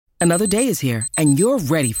Another day is here, and you're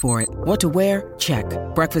ready for it. What to wear? Check.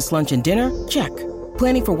 Breakfast, lunch, and dinner? Check.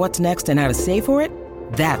 Planning for what's next and how to save for it?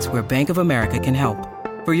 That's where Bank of America can help.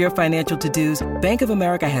 For your financial to-dos, Bank of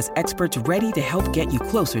America has experts ready to help get you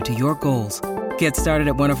closer to your goals. Get started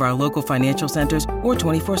at one of our local financial centers or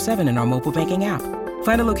 24/7 in our mobile banking app.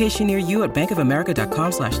 Find a location near you at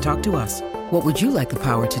bankofamerica.com/talktous. What would you like the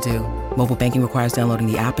power to do? Mobile banking requires downloading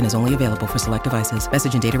the app and is only available for select devices.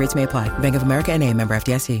 Message and data rates may apply. Bank of America N.A., member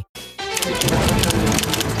FDIC.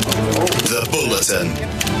 The Bulletin.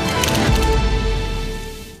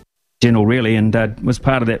 General, really, and was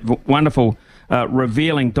part of that wonderful,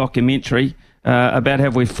 revealing documentary about how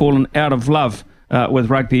we've fallen out of love with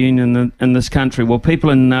rugby union in this country. Well, people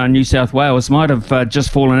in New South Wales might have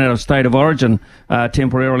just fallen out of state of origin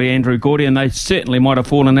temporarily, Andrew Gourdie, and they certainly might have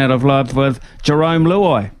fallen out of love with Jerome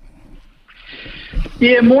Luai.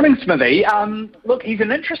 Yeah, morning, Smithy. Look, he's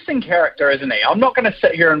an interesting character, isn't he? I'm not going to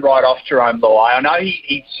sit here and write off Jerome Luai. I know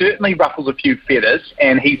he certainly ruffles a few feathers,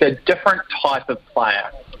 and he's a different type of player,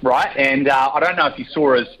 right? And I don't know if you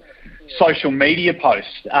saw his social media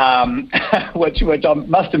post, which I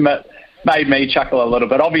must admit made me chuckle a little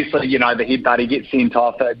bit. Obviously, you know, the head buddy gets sent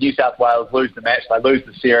off. New South Wales lose the match, they lose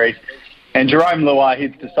the series, and Jerome Luai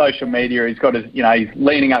heads to social media. He's got his, he's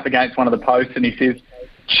leaning up against one of the posts, and he says,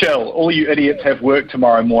 "Chill, all you idiots have work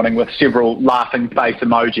tomorrow morning," with several laughing face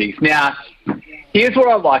emojis. Now, here's what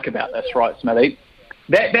I like about this, right, Smithy?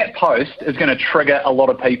 That post is going to trigger a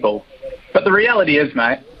lot of people. But the reality is,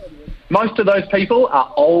 mate, most of those people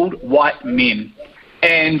are old white men.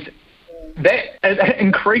 And that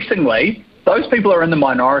increasingly, those people are in the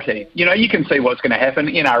minority. You know, you can see what's going to happen.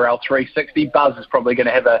 NRL 360, Buzz is probably going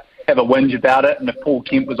to have a whinge about it. And if Paul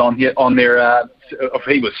Kemp was on there, if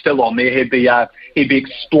he was still on there, he'd be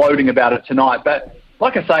exploding about it tonight. But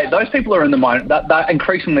like I say, those people are they're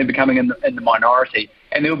increasingly becoming in the minority,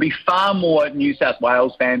 and there will be far more New South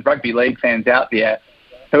Wales fans, rugby league fans out there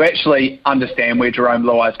who actually understand where Jerome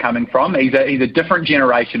Luai is coming from. He's a different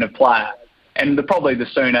generation of player, and probably the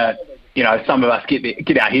sooner some of us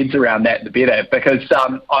get our heads around that, the better. Because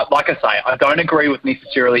like I say, I don't agree with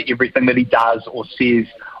necessarily everything that he does or says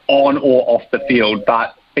on or off the field,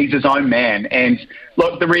 but he's his own man. And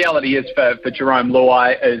look, the reality is for Jerome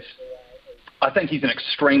Luai is, I think he's an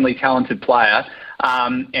extremely talented player,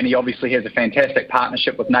 and he obviously has a fantastic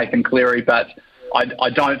partnership with Nathan Cleary, but I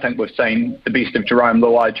don't think we've seen the best of Jerome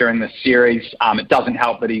Luai during this series. It doesn't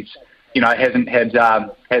help that he's hasn't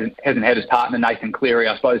had his partner Nathan Cleary,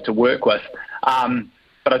 I suppose, to work with.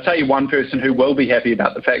 But I'll tell you one person who will be happy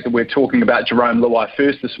about the fact that we're talking about Jerome Luai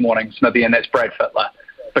first this morning, Smithy, and that's Brad Fittler,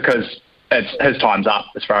 because his time's up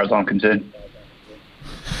as far as I'm concerned.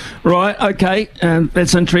 Right, okay,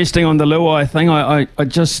 that's interesting on the Luai thing. I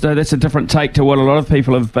just that's a different take to what a lot of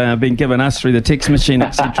people have been giving us through the text machine,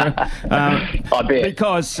 etc. I bet.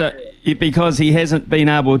 Because he hasn't been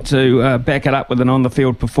able to back it up with an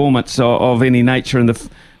on-the-field performance of any nature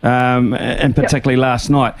and particularly last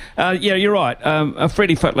night. Yeah, you're right.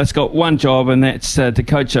 Freddie Fittler's got one job, and that's to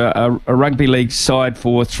coach a rugby league side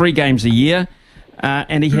for 3 games a year,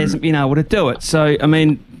 and he hasn't been able to do it. So, I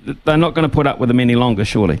mean, they're not going to put up with him any longer,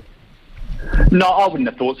 surely. No, I wouldn't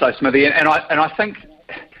have thought so, Smithy. And I think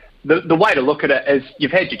the way to look at it is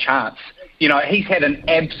you've had your chance. He's had an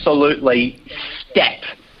absolutely stacked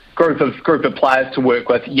group of players to work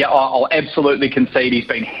with. Yeah, I'll absolutely concede he's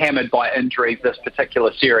been hammered by injuries this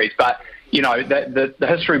particular series, but the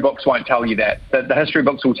history books won't tell you that. The history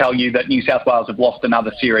books will tell you that New South Wales have lost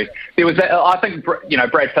another series. There was, I think,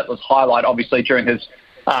 Brad Fittler's highlight, obviously, during his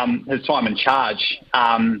time in charge,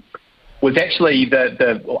 was actually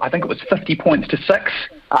I think it was 50 points to 6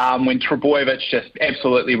 when Trebojevic just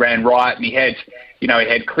absolutely ran riot, and he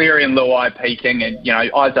had Cleary and Luai peaking, and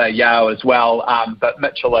Isaiah Yao as well, but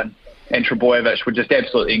Mitchell and Trebojevic were just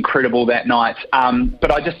absolutely incredible that night.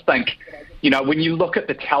 But I just think, when you look at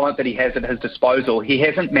the talent that he has at his disposal, he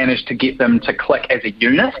hasn't managed to get them to click as a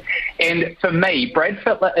unit. And for me, Brad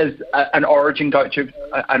Fittler is an origin coach of 10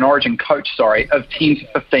 to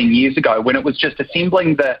 15 years ago, when it was just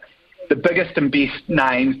assembling the biggest and best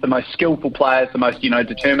names, the most skillful players, the most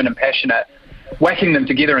determined and passionate, whacking them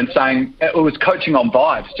together and saying it was coaching on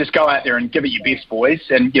vibes. Just go out there and give it your best, boys,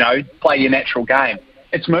 and play your natural game.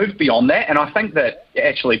 It's moved beyond that, and I think that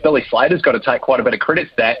actually Billy Slater's got to take quite a bit of credit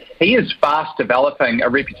to that. He is fast developing a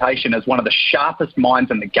reputation as one of the sharpest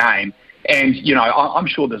minds in the game, and I'm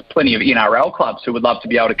sure there's plenty of NRL clubs who would love to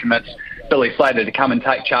be able to convince Billy Slater to come and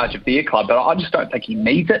take charge of their club, but I just don't think he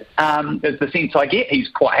needs it, is the sense I get. He's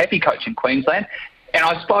quite happy coaching Queensland, and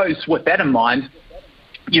I suppose with that in mind,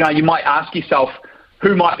 you might ask yourself,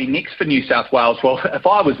 who might be next for New South Wales? Well, if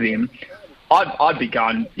I was them, I'd be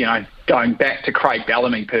going back to Craig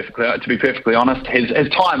Bellamy, to be perfectly honest. His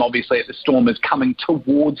time, obviously, at the Storm is coming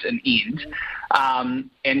towards an end,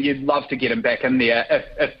 and you'd love to get him back in there,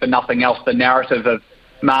 if for nothing else, the narrative of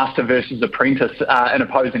master versus apprentice in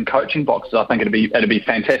opposing coaching boxes. I think it'd be a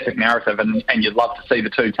fantastic narrative, and you'd love to see the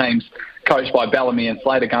two teams coached by Bellamy and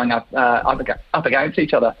Slater going up against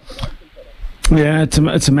each other. Yeah,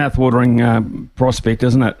 it's a mouth-watering prospect,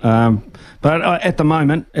 isn't it? But at the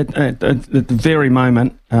moment, at the very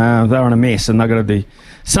moment, they're in a mess, and they've got to do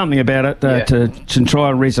something about it to try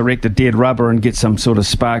and resurrect the dead rubber and get some sort of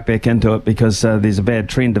spark back into it, because there's a bad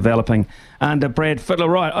trend developing under Brad Fittler.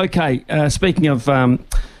 Right, okay, speaking of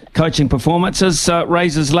coaching performances,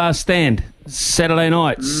 Razor's last stand, Saturday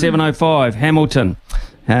night, 7:05, Hamilton.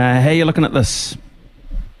 How are you looking at this?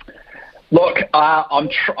 Look, I'm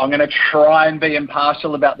going to try and be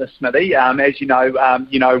impartial about this, Smithy. As you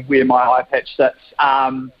know where my eye patch sits.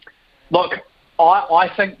 Look, I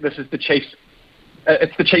think this is the Chiefs.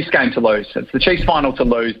 It's the Chiefs' game to lose. It's the Chiefs' final to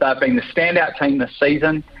lose. They've been the standout team this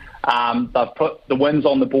season. They've put the wins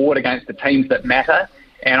on the board against the teams that matter,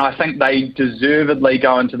 and I think they deservedly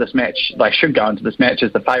go into this match. They should go into this match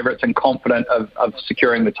as the favourites and confident of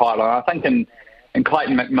securing the title. And I think in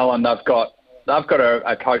Clayton McMillan, they've got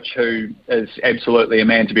a coach who is absolutely a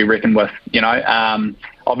man to be reckoned with.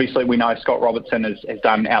 Obviously we know Scott Robertson has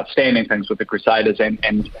done outstanding things with the Crusaders,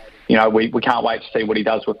 and we can't wait to see what he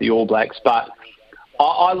does with the All Blacks. But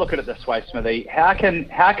I look at it this way, Smithy. How can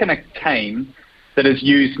a team that has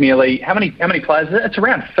used nearly how many players? It's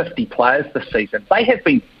around 50 players this season. They have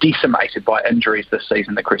been decimated by injuries this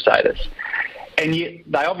season, the Crusaders. And yet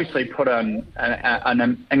they obviously put in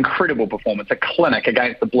an incredible performance, a clinic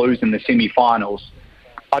against the Blues in the semi-finals.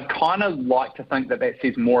 I'd kind of like to think that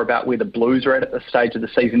says more about where the Blues are at this stage of the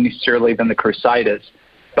season necessarily than the Crusaders.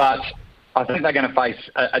 But I think they're going to face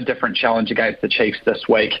a different challenge against the Chiefs this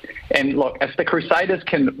week. And look, if the Crusaders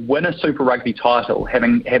can win a Super Rugby title,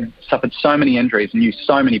 having suffered so many injuries and used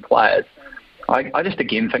so many players, I just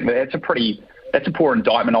again think that that's a poor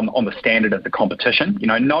indictment on the standard of the competition.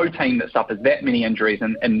 No team that suffers that many injuries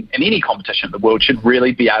in any competition in the world should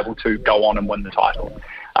really be able to go on and win the title.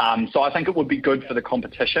 So I think it would be good for the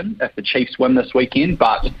competition if the Chiefs win this weekend,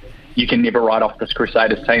 but you can never write off this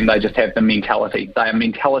Crusaders team. They just have the mentality. They are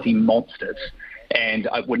mentality monsters, and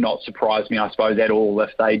it would not surprise me, I suppose, at all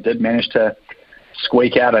if they did manage to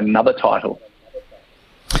squeak out another title.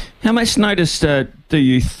 How much notice do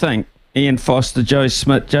you think Ian Foster, Joe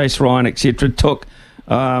Smith, Jace Ryan, etc. took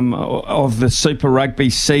of the Super Rugby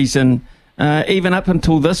season, even up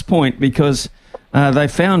until this point, because they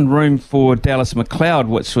found room for Dallas McLeod,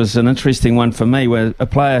 which was an interesting one for me, where a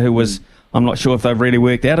player who was, I'm not sure if they've really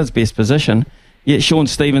worked out his best position, yet Sean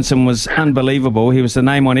Stevenson was unbelievable. He was the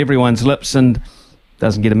name on everyone's lips and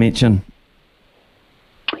doesn't get a mention.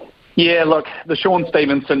 Yeah, look, the Sean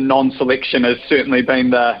Stevenson non-selection has certainly been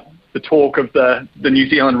the talk of the New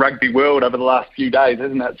Zealand rugby world over the last few days,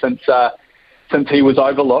 isn't it? Since he was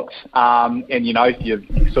overlooked, and you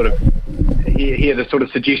sort of hear the sort of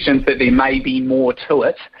suggestions that there may be more to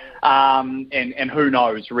it, and who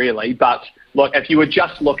knows really. But look, if you were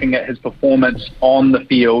just looking at his performance on the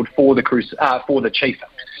field for the Chiefs,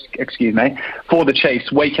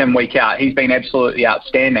 week in, week out, he's been absolutely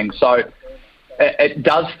outstanding. So it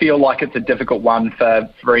does feel like it's a difficult one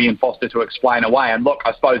for Ian Foster to explain away. And look,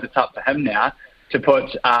 I suppose it's up to him now to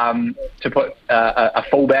put a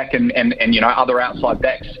fullback and other outside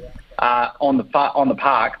backs on the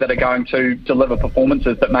park that are going to deliver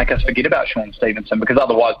performances that make us forget about Sean Stevenson, because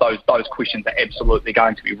otherwise those questions are absolutely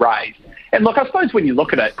going to be raised. And look, I suppose when you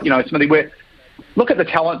look at it, Smithy, look at the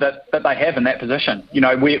talent that they have in that position.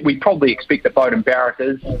 We probably expect that Beauden Barrett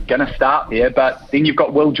is going to start there, but then you've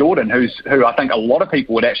got Will Jordan, who I think a lot of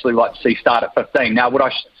people would actually like to see start at 15. Now, would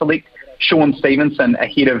I select Sean Stevenson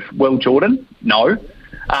ahead of Will Jordan? No.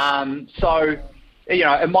 So,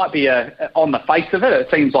 it might be on the face of it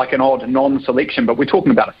seems like an odd non-selection, but we're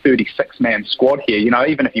talking about a 36-man squad here.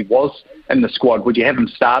 Even if he was in the squad, would you have him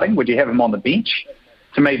starting? Would you have him on the bench?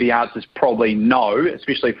 To me, the answer is probably no,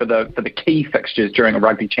 especially for the key fixtures during a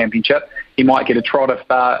rugby championship. He might get a trot if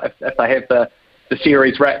they have the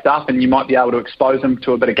series wrapped up, and you might be able to expose him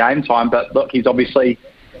to a bit of game time. But look, there's obviously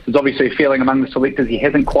a feeling among the selectors he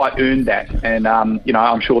hasn't quite earned that, and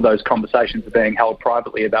I'm sure those conversations are being held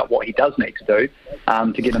privately about what he does need to do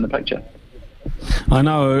to get in the picture. I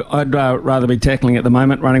know I'd rather be tackling at the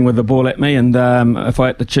moment, running with the ball at me, and if I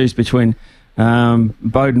had to choose between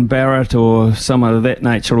Beauden Barrett or someone of that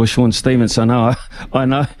nature, or Sean Stevenson, I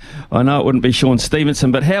know it wouldn't be Sean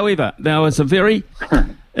Stevenson. But however, there was a very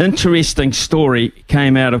interesting story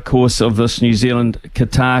came out, of course, of this New Zealand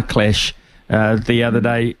Qatar clash the other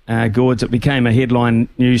day, Gourds. It became a headline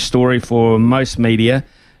news story for most media.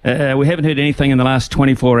 We haven't heard anything in the last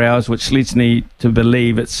 24 hours, which leads me to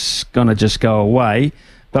believe it's going to just go away.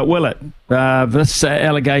 But will it? This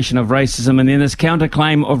allegation of racism and then this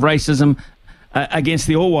counterclaim of racism against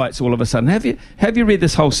the All Whites all of a sudden. Have you read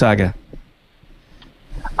this whole saga?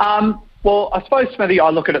 Well, I suppose, Smithy, I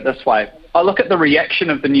look at it this way. I look at the reaction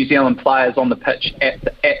of the New Zealand players on the pitch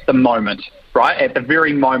at the moment, right? At the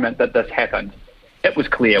very moment that this happened. It was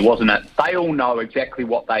clear, wasn't it? They all know exactly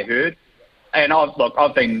what they heard. And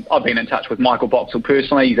I've been in touch with Michael Boxall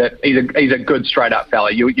personally. He's a good straight up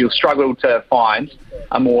fella. You'll struggle to find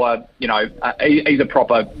a more, he's a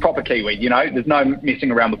proper Kiwi. There's no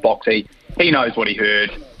messing around with Boxy. He knows what he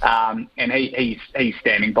heard, and he's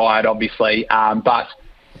standing by it, obviously.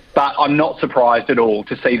 But I'm not surprised at all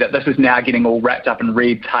to see that this is now getting all wrapped up in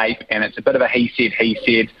red tape, and it's a bit of a he said.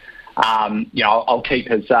 I'll keep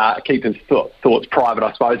his thoughts private,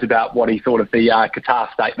 I suppose, about what he thought of the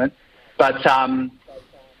Qatar statement. But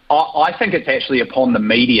I think it's actually upon the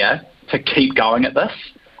media to keep going at this,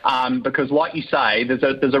 because, like you say,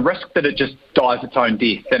 there's a risk that it just dies its own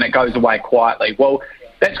death and it goes away quietly. Well,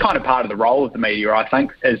 that's kind of part of the role of the media, I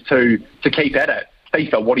think, is to keep at it.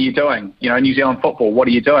 FIFA, what are you doing? New Zealand football, what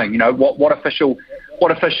are you doing? What official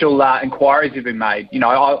inquiries have been made?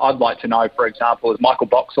 I'd like to know, for example, has Michael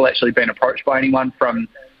Boxall actually been approached by anyone from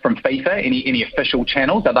FIFA? Any official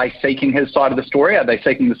channels? Are they seeking his side of the story? Are they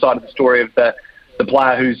seeking the side of the story of the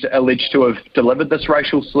player who's alleged to have delivered this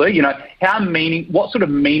racial slur? What sort of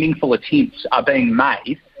meaningful attempts are being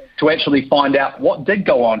made to actually find out what did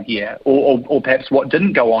go on here, or perhaps what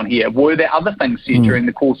didn't go on here? Were there other things said during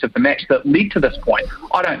the course of the match that led to this point?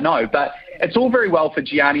 I don't know, but it's all very well for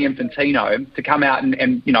Gianni Infantino to come out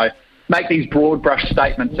and make these broad brush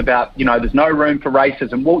statements about, there's no room for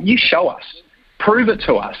racism. Well, you show us. Prove it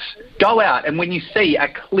to us. Go out, and when you see a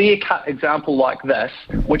clear-cut example like this,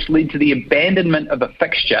 which led to the abandonment of a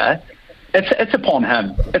fixture, it's upon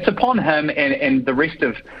him. It's upon him and the rest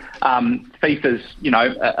of FIFA's,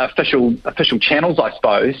 official channels, I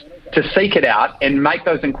suppose, to seek it out and make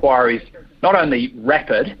those inquiries not only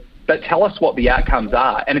rapid, but tell us what the outcomes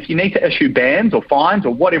are. And if you need to issue bans or fines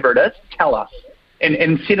or whatever it is, tell us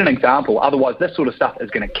and set an example. Otherwise, this sort of stuff is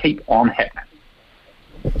going to keep on happening.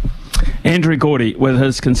 Andrew Gourdie with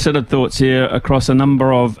his considered thoughts here across a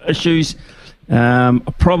number of issues,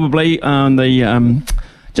 probably on the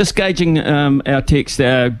just gauging our text,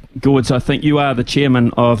 Gourds. I think you are the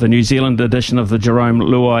chairman of the New Zealand edition of the Jerome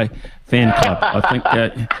Luai fan club. I think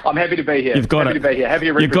I'm happy to be here. You've got happy to be here. Have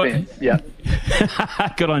you represent? Yeah.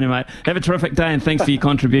 Good on you, mate. Have a terrific day, and thanks for your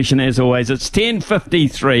contribution as always. It's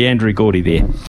 10:53. Andrew Gourdie there.